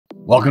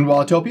Welcome to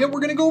Walletopia. We're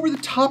going to go over the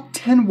top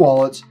 10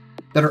 wallets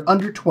that are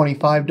under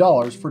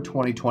 $25 for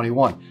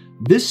 2021.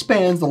 This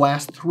spans the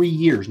last 3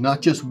 years,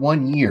 not just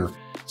 1 year.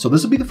 So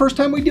this will be the first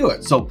time we do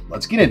it. So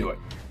let's get into it.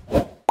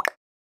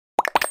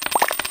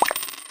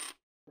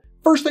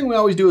 First thing we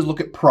always do is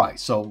look at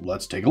price. So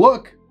let's take a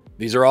look.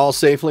 These are all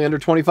safely under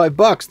 25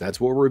 bucks.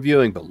 That's what we're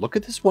reviewing, but look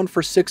at this one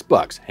for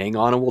 $6. Hang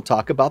on and we'll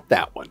talk about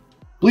that one.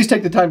 Please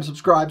take the time to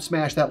subscribe,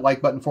 smash that like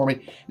button for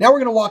me. Now we're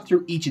going to walk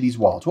through each of these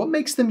wallets. What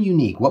makes them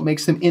unique? What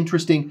makes them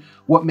interesting?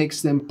 What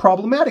makes them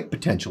problematic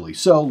potentially?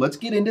 So let's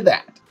get into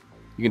that.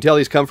 You can tell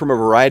these come from a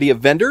variety of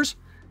vendors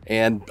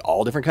and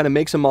all different kind of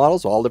makes and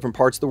models, all different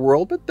parts of the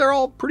world, but they're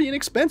all pretty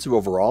inexpensive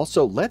overall.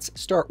 So let's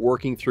start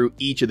working through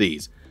each of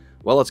these.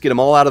 Well, let's get them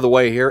all out of the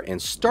way here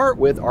and start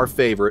with our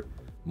favorite,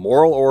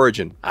 Moral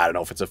Origin. I don't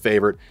know if it's a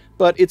favorite,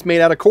 but it's made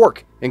out of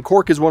cork. And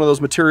cork is one of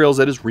those materials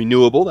that is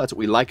renewable. That's what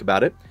we like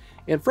about it.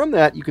 And from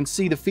that, you can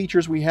see the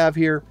features we have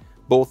here,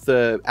 both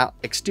the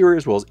exterior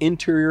as well as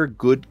interior,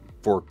 good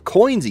for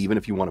coins even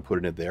if you want to put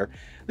it in there.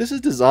 This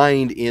is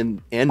designed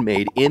in and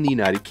made in the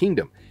United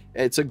Kingdom.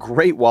 It's a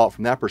great wallet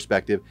from that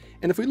perspective.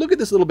 And if we look at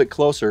this a little bit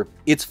closer,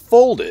 it's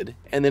folded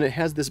and then it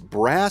has this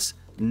brass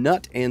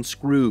nut and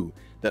screw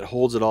that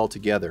holds it all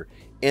together.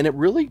 And it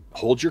really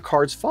holds your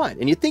cards fine.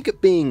 And you think it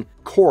being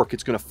cork,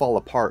 it's going to fall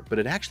apart, but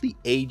it actually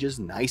ages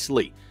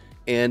nicely.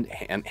 And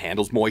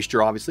handles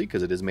moisture, obviously,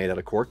 because it is made out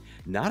of cork.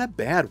 Not a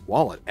bad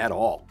wallet at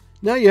all.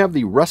 Now you have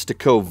the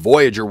Rustico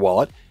Voyager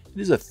wallet.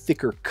 It is a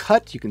thicker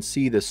cut. You can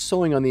see the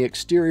sewing on the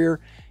exterior.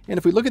 And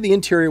if we look at the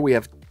interior, we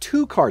have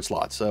 2 card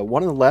slots.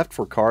 One on the left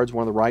for cards,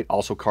 one on the right,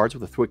 also cards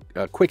with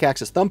a quick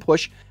access thumb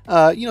push.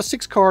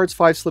 6 cards,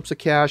 5 slips of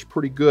cash,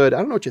 pretty good. I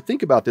don't know what you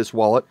think about this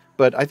wallet,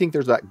 but I think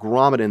there's that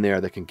grommet in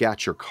there that can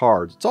catch your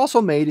cards. It's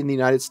also made in the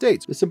United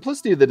States. The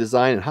simplicity of the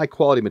design and high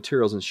quality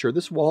materials ensure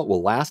this wallet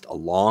will last a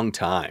long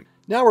time.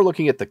 Now we're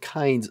looking at the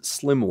Kinzd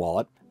Slim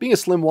wallet. Being a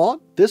slim wallet,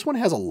 this one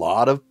has a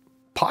lot of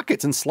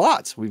pockets and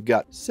slots. We've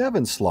got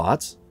 7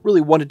 slots,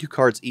 really 1 to 2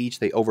 cards each.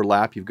 They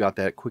overlap. You've got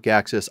that quick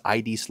access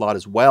ID slot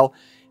as well.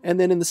 And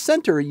then in the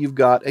center, you've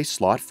got a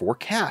slot for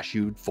cash.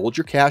 You'd fold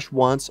your cash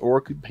once or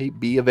it could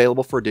be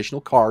available for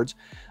additional cards.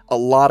 A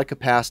lot of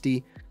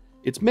capacity.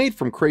 It's made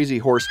from crazy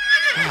horse.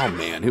 Oh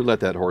man, who let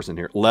that horse in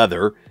here?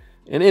 Leather.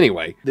 And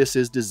anyway, this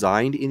is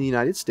designed in the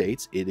United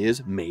States. It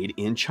is made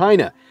in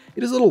China.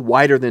 It is a little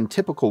wider than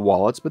typical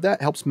wallets, but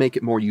that helps make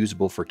it more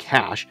usable for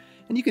cash.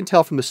 And you can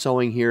tell from the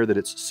sewing here that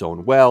it's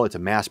sewn well. It's a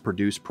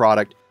mass-produced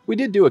product. We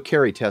did do a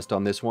carry test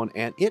on this one,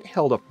 and it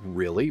held up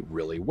really,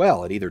 really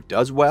well. It either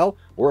does well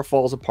or it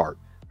falls apart.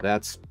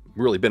 That's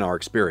really been our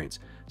experience.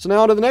 So now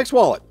on to the next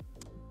wallet.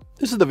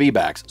 This is the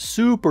VBAX.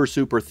 Super,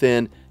 super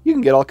thin. You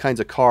can get all kinds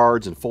of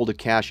cards and folded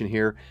cash in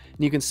here.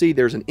 And you can see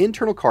there's an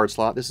internal card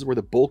slot. This is where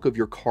the bulk of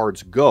your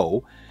cards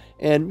go.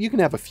 And you can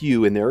have a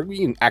few in there.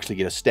 You can actually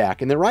get a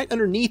stack. And then right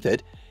underneath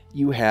it,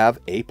 you have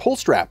a pull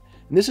strap.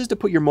 And this is to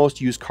put your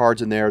most used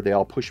cards in there. They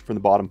all push from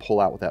the bottom,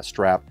 pull out with that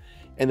strap.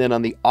 And then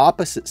on the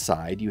opposite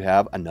side, you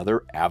have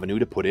another avenue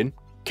to put in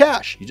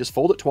cash. You just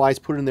fold it twice,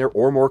 put it in there,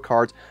 or more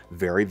cards.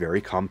 Very, very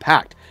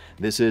compact.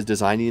 This is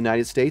designed in the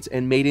United States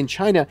and made in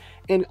China.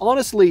 And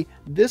honestly,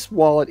 this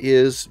wallet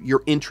is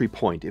your entry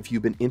point if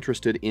you've been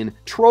interested in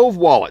trove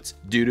wallets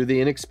due to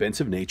the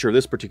inexpensive nature of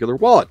this particular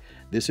wallet.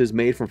 This is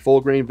made from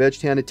full grain veg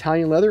tan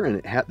Italian leather,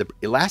 and the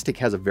elastic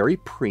has a very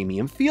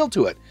premium feel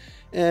to it.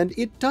 And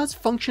it does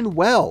function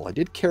well. I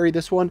did carry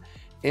this one,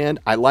 and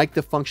I like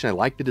the function. I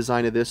like the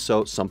design of this,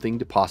 so something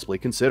to possibly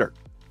consider.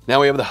 Now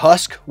we have the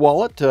HUSKK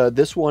wallet.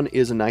 This one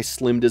is a nice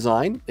slim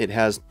design. It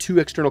has 2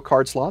 external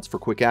card slots for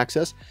quick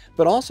access,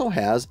 but also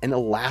has an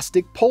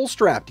elastic pull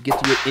strap to get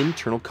to your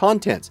internal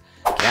contents.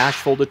 Cash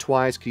folded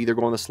twice, could either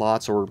go on the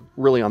slots or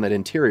really on that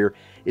interior.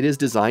 It is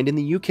designed in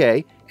the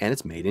UK and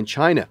it's made in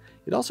China.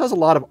 It also has a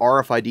lot of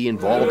RFID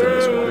involved in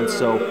this one, and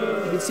so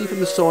you can see from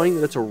the sewing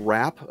that it's a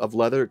wrap of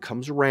leather. It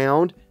comes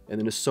around and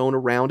then is sewn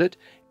around it.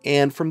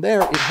 And from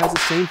there, it has the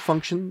same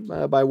function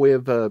by way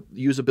of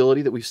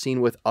usability that we've seen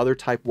with other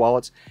type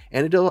wallets.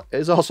 And it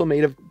is also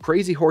made of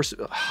crazy horse,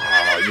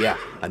 oh yeah,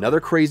 another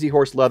crazy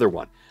horse leather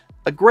one.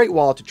 A great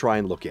wallet to try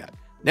and look at.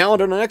 Now on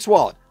to the next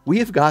wallet. We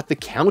have got the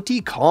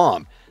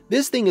CountyComm.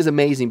 This thing is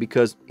amazing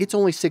because it's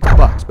only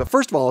 $6. But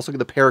first of all, let's look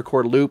at the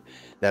paracord loop.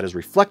 That is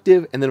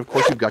reflective. And then of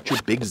course, you've got your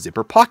big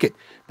zipper pocket.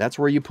 That's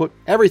where you put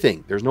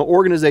everything. There's no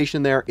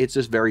organization there. It's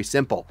just very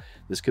simple.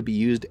 This could be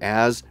used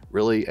as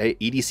really a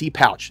EDC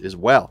pouch as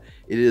well.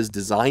 It is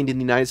designed in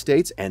the United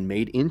States and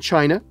made in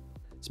China.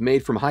 It's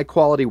made from high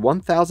quality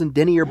 1000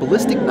 denier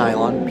ballistic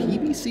nylon,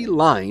 PVC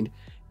lined,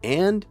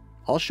 and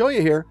I'll show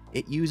you here,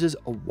 it uses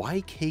a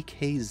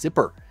YKK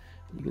zipper.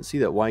 You can see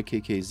that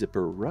YKK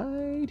zipper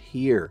right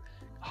here.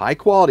 High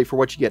quality for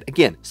what you get.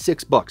 Again,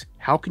 $6.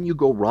 How can you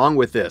go wrong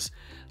with this?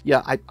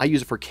 Yeah, I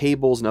use it for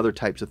cables and other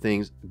types of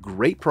things.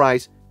 Great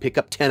price. Pick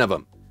up 10 of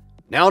them.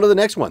 Now to the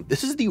next one.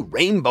 This is the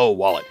Rainbow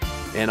wallet.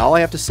 And all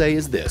I have to say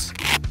is this.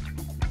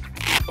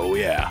 Oh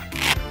yeah.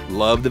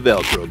 Love the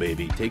velcro,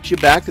 baby. Takes you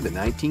back to the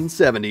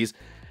 1970s.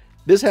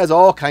 This has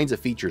all kinds of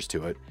features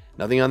to it.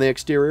 Nothing on the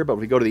exterior, but if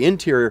we go to the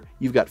interior,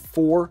 you've got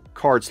 4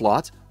 card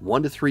slots,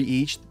 1 to 3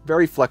 each,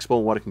 very flexible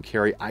in what it can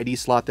carry. ID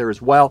slot there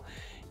as well.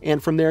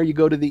 And from there, you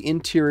go to the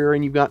interior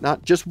and you've got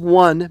not just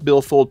one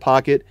billfold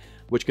pocket,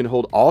 which can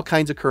hold all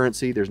kinds of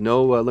currency. There's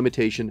no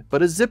limitation,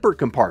 but a zipper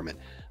compartment.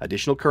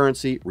 Additional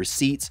currency,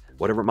 receipts,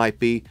 whatever it might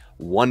be.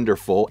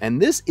 Wonderful.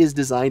 And this is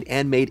designed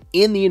and made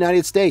in the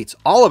United States.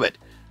 All of it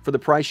for the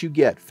price you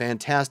get.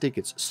 Fantastic.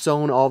 It's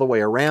sewn all the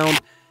way around.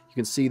 You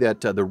can see that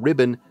the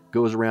ribbon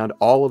goes around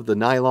all of the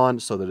nylon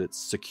so that it's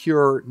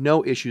secure.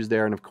 No issues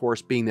there. And of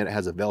course, being that it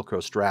has a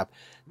Velcro strap,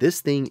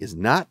 this thing is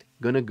not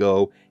going to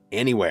go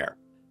anywhere.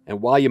 And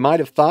while you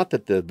might have thought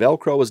that the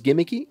Velcro was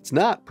gimmicky, it's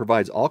not. It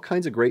provides all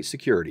kinds of great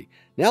security.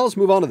 Now let's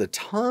move on to the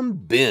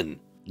Bihn.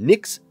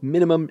 NICS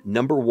minimum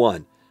number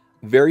 1.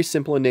 Very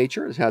simple in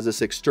nature. It has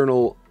this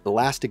external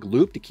elastic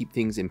loop to keep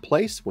things in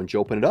place when you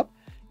open it up.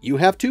 You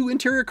have 2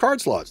 interior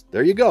card slots.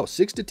 There you go,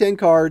 6 to 10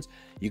 cards.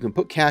 You can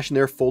put cash in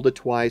there, fold it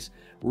twice.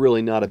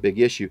 Really not a big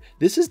issue.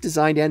 This is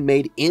designed and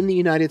made in the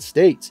United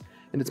States,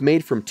 and it's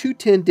made from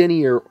 210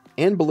 denier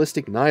and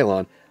ballistic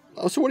nylon.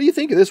 So what do you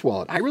think of this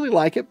wallet? I really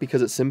like it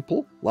because it's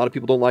simple. A lot of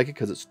people don't like it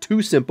because it's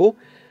too simple,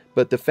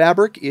 but the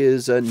fabric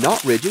is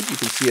not rigid. You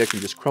can see I can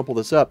just crumple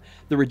this up.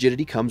 The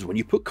rigidity comes when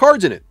you put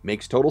cards in it.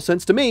 Makes total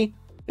sense to me.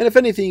 And if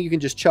anything, you can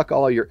just chuck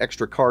all your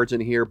extra cards in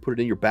here, put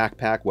it in your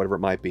backpack, whatever it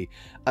might be.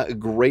 A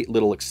great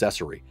little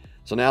accessory.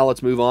 So now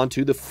let's move on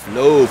to the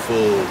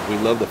Flowfold. We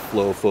love the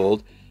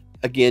Flowfold.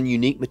 Again,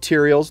 unique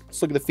materials.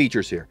 Let's look at the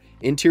features here.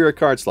 Interior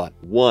card slot,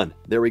 1.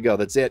 There we go.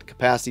 That's it.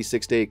 Capacity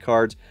 6 to 8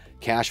 cards.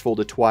 Cash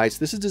folded twice.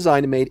 This is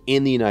designed and made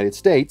in the United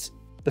States.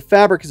 The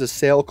fabric is a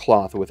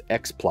sailcloth with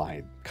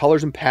X-ply.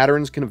 Colors and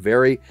patterns can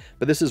vary,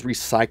 but this is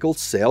recycled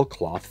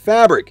sailcloth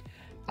fabric.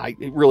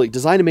 Really,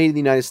 designed and made in the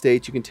United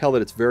States. You can tell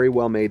that it's very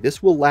well made.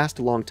 This will last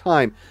a long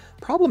time.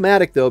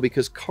 Problematic though,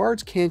 because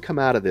cards can come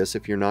out of this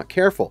if you're not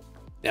careful.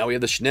 Now we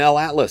have the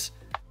Schnail ATLAS.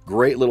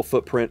 Great little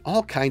footprint,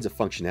 all kinds of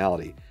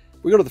functionality.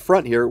 We go to the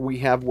front here, we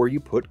have where you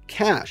put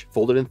cash.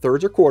 Folded in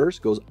thirds or quarters,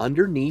 goes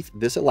underneath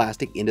this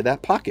elastic into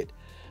that pocket.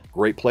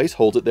 Great place,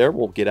 holds it there,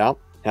 won't get out.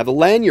 Have the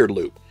lanyard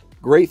loop.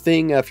 Great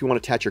thing if you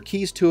want to attach your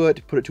keys to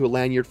it, put it to a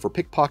lanyard for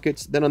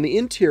pickpockets. Then on the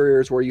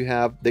interiors where you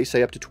have, they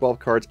say up to 12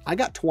 cards. I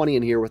got 20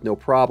 in here with no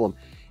problem.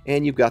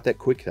 And you've got that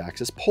quick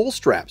access pull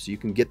strap so you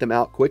can get them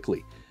out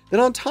quickly. Then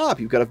on top,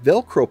 you've got a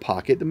Velcro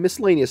pocket, the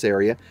miscellaneous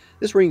area.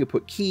 This is where you can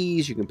put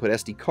keys, you can put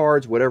SD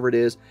cards, whatever it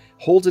is.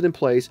 Holds it in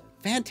place.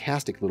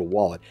 Fantastic little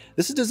wallet.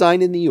 This is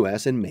designed in the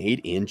US and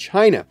made in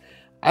China.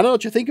 I don't know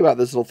what you think about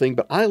this little thing,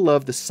 but I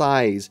love the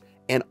size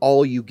and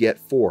all you get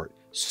for it.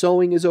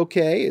 Sewing is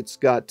okay. It's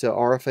got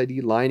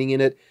RFID lining in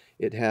it.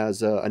 It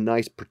has a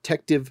nice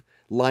protective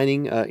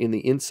lining in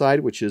the inside,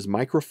 which is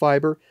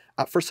microfiber.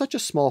 For such a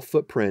small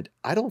footprint,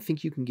 I don't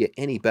think you can get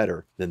any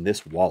better than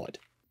this wallet.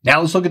 Now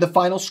let's look at the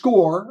final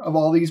score of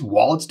all these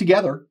wallets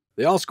together.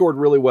 They all scored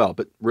really well,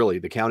 but really,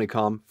 the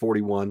CountyComm,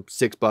 41,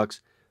 $6.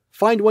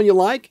 Find one you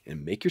like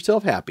and make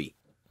yourself happy.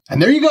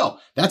 And there you go.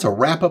 That's a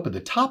wrap up of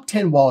the top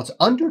 10 wallets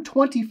under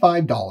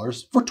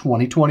 $25 for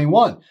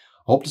 2021.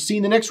 Hope to see you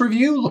in the next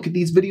review. Look at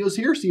these videos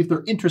here, see if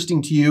they're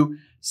interesting to you.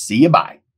 See you, bye.